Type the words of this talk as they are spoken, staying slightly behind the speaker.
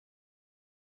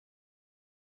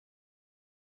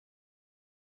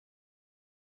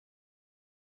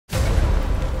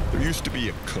used to be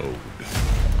a code,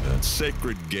 that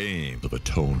sacred game of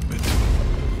atonement.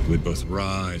 We'd both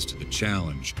rise to the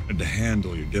challenge and to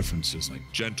handle your differences like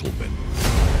gentlemen.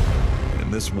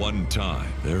 And this one time,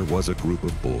 there was a group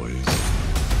of boys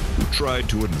who tried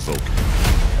to invoke it.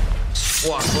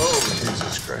 Whoa,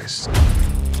 Jesus Christ.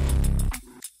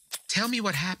 Tell me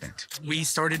what happened. We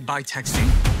started by texting.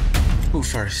 Who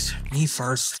first? Me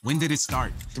first. When did it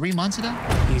start? 3 months ago?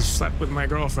 He slept with my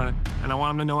girlfriend, and I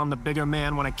want him to know I'm the bigger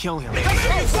man when I kill him.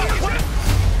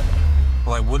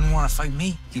 Well, I wouldn't want to fight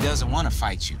me. He doesn't want to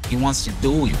fight you. He wants to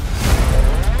duel you.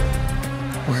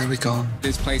 Where are we going?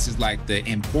 This place is like the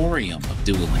emporium of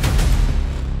dueling.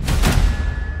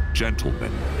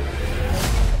 Gentlemen,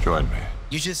 join me.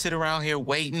 You just sit around here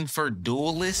waiting for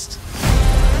duelists?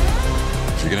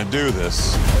 If you're gonna do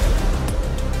this,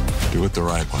 do it the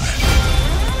right way.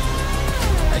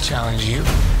 I challenge you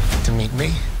to meet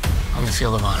me on the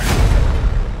field of honor.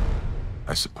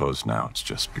 I suppose now it's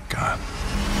just begun.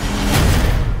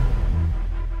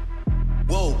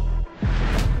 Whoa.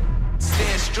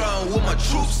 Stand strong with my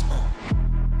troops.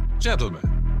 Gentlemen,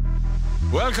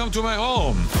 welcome to my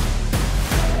home.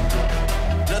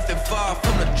 Nothing far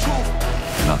from the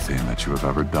truth. Nothing that you have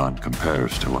ever done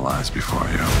compares to what lies before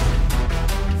you.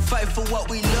 Fight for what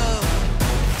we love.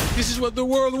 This is what the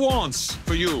world wants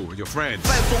for you and your friends.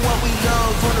 Fight for what we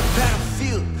love on the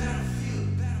battlefield.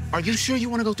 Are you sure you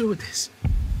want to go through with this?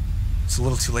 It's a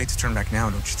little too late to turn back now,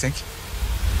 don't you think?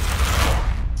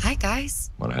 Hi, guys.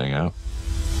 Wanna hang out?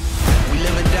 We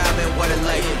live and die, man, what a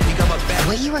life. You got my back.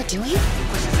 What you are doing?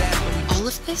 All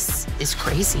of this is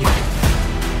crazy.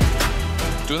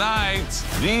 Tonight,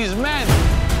 these men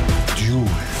Duel.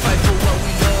 Fight for what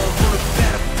we love on the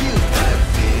battlefield.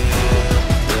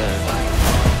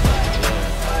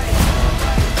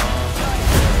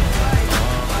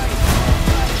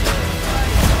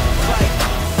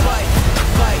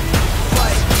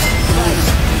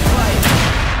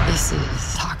 This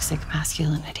is toxic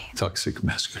masculinity. Toxic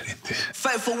masculinity.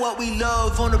 Fight for what we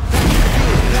love on the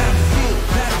battlefield.